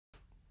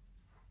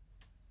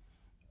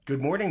Good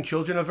morning,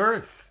 children of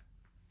Earth.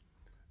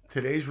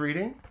 Today's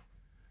reading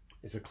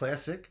is a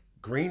classic,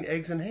 Green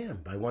Eggs and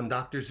Ham by one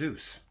Dr.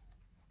 Seuss.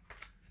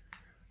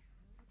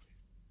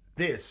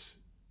 This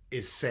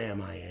is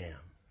Sam I Am.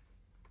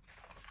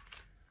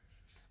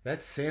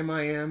 That's Sam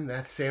I am,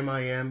 that's Sam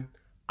I am.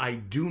 I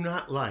do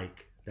not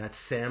like, that's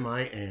Sam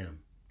I am.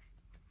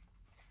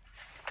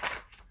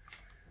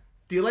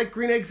 Do you like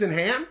green eggs and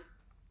ham?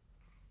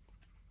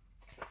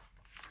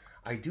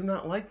 I do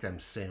not like them,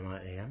 Sam I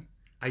am.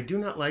 I do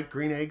not like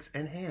green eggs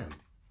and ham.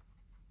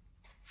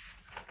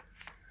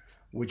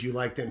 Would you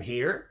like them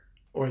here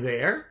or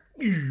there?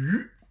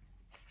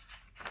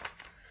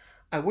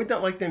 I would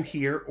not like them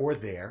here or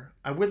there.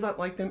 I would not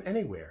like them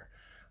anywhere.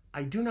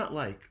 I do not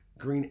like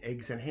green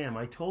eggs and ham.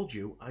 I told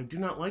you, I do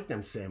not like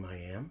them, Sam I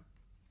am.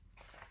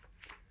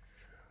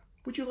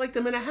 Would you like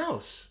them in a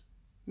house?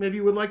 Maybe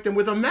you would like them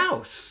with a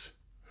mouse.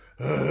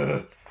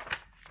 I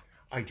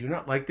do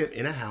not like them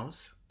in a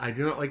house. I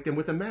do not like them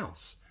with a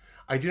mouse.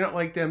 I do not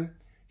like them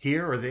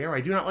here or there.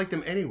 I do not like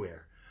them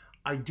anywhere.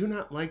 I do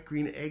not like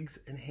green eggs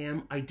and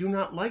ham. I do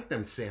not like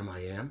them, Sam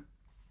I am.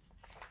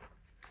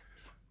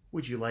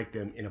 Would you like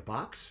them in a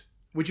box?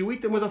 Would you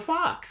eat them with a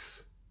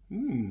fox?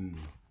 Not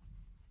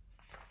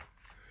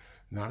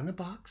in a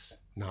box,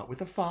 not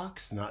with a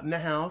fox, not in a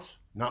house,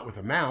 not with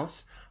a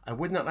mouse. I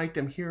would not like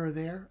them here or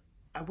there.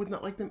 I would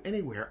not like them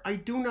anywhere. I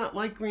do not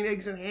like green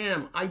eggs and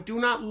ham. I do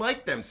not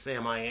like them,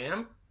 Sam I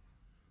am.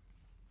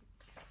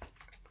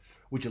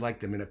 Would you like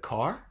them in a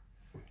car?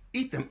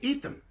 Eat them,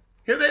 eat them.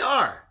 Here they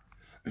are.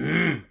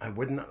 I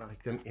would not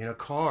like them in a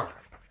car.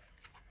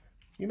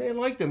 You may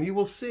like them, you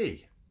will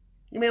see.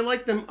 You may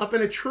like them up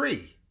in a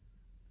tree.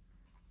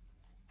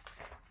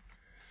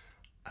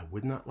 I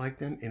would not like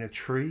them in a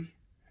tree,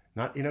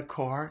 not in a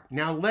car.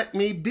 Now let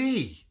me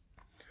be.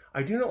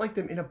 I do not like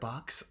them in a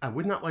box. I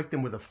would not like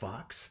them with a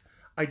fox.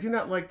 I do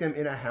not like them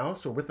in a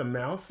house or with a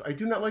mouse. I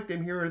do not like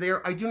them here or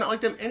there. I do not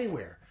like them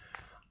anywhere.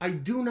 I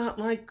do not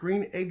like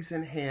green eggs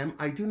and ham.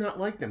 I do not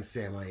like them,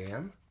 Sam I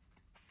am.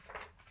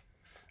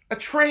 A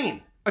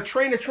train. A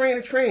train, a train,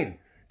 a train.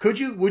 Could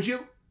you, would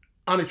you?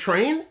 On a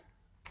train?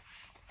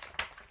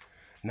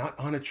 Not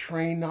on a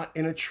train, not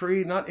in a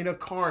tree, not in a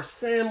car.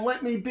 Sam,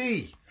 let me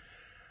be.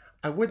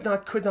 I would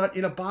not, could not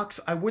in a box.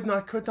 I would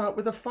not, could not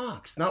with a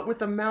fox. Not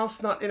with a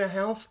mouse, not in a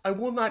house. I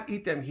will not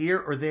eat them here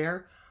or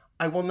there.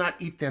 I will not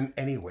eat them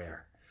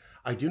anywhere.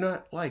 I do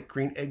not like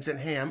green eggs and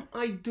ham.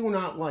 I do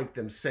not like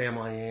them, Sam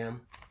I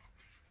am.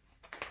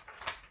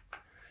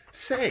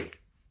 Say,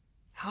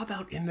 how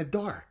about in the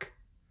dark?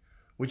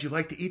 Would you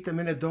like to eat them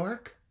in the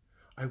dark?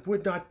 I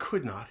would not,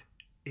 could not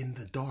in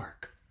the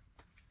dark.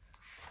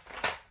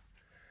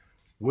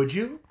 Would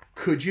you,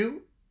 could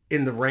you,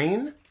 in the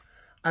rain?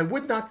 I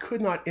would not,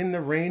 could not in the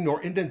rain,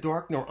 nor in the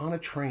dark, nor on a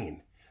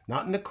train.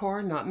 Not in the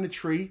car, not in the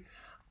tree.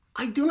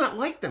 I do not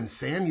like them,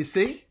 Sam, you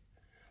see?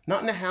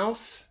 Not in the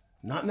house,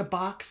 not in a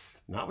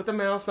box, not with a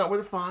mouse, not with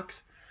a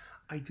fox.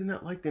 I do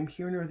not like them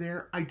here nor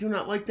there. I do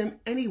not like them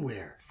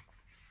anywhere.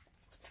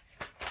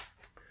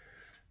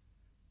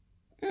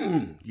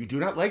 You do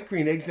not like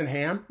green eggs and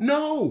ham?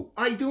 No,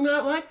 I do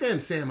not like them,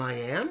 Sam I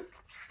am.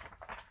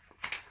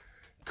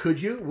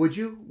 Could you, would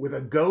you, with a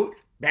goat?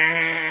 Bah!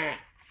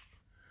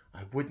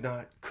 I would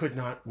not, could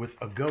not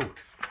with a goat.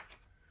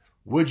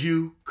 Would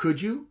you, could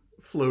you,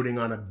 floating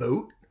on a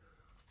boat?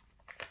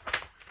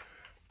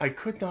 I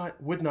could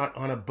not, would not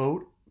on a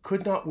boat.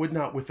 Could not, would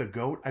not with a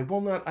goat. I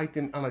will not eat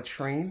them on a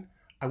train.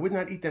 I would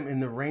not eat them in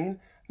the rain.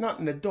 Not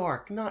in the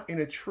dark, not in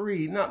a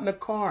tree, not in a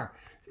car.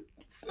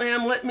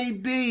 Sam, let me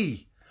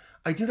be.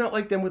 I do not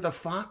like them with a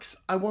fox.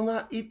 I will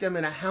not eat them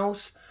in a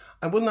house.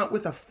 I will not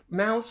with a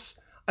mouse.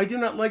 I do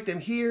not like them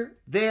here,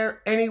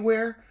 there,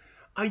 anywhere.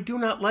 I do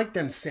not like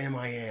them, Sam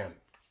I am.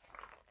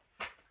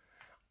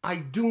 I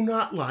do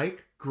not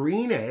like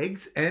green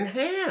eggs and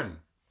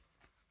ham.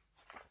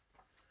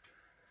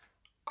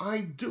 I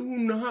do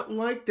not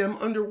like them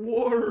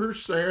underwater,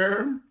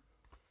 Sam.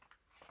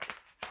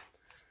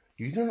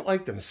 You do not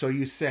like them, so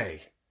you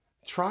say.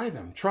 Try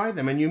them,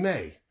 and you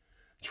may.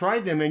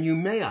 Try them, and you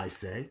may, I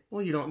say.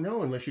 Well, you don't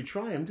know unless you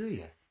try them, do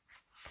you?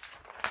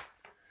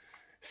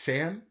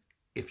 Sam,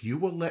 if you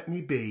will let me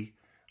be,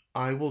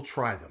 I will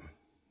try them.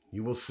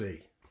 You will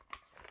see.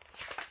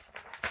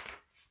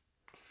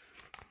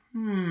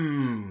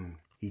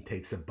 He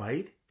takes a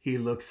bite. He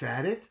looks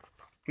at it.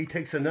 He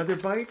takes another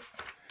bite.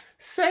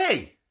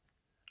 Say,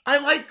 I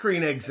like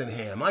green eggs and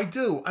ham. I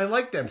do. I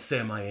like them,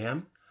 Sam I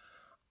am.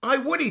 I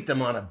would eat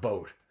them on a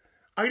boat.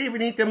 I'd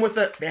even eat them with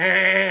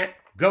a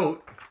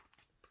goat.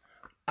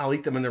 I'll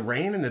eat them in the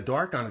rain, in the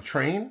dark, on a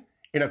train,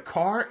 in a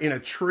car, in a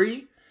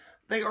tree.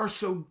 They are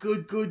so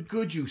good, good,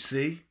 good, you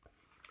see.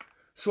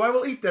 So I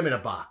will eat them in a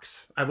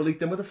box. I will eat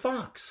them with a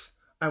fox.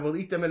 I will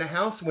eat them in a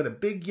house with a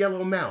big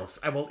yellow mouse.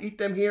 I will eat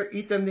them here,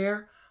 eat them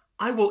there.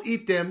 I will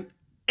eat them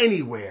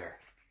anywhere.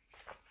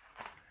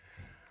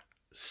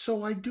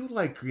 So I do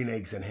like green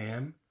eggs and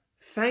ham.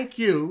 Thank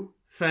you,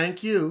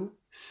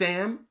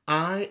 Sam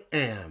I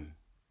am.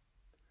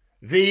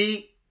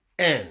 The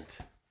end.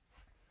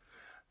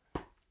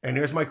 And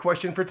here's my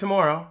question for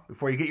tomorrow,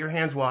 before you get your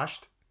hands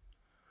washed.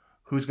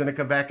 Who's going to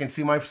come back and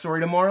see my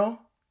story tomorrow?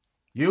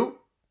 You?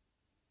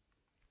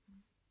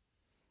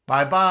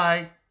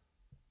 Bye-bye.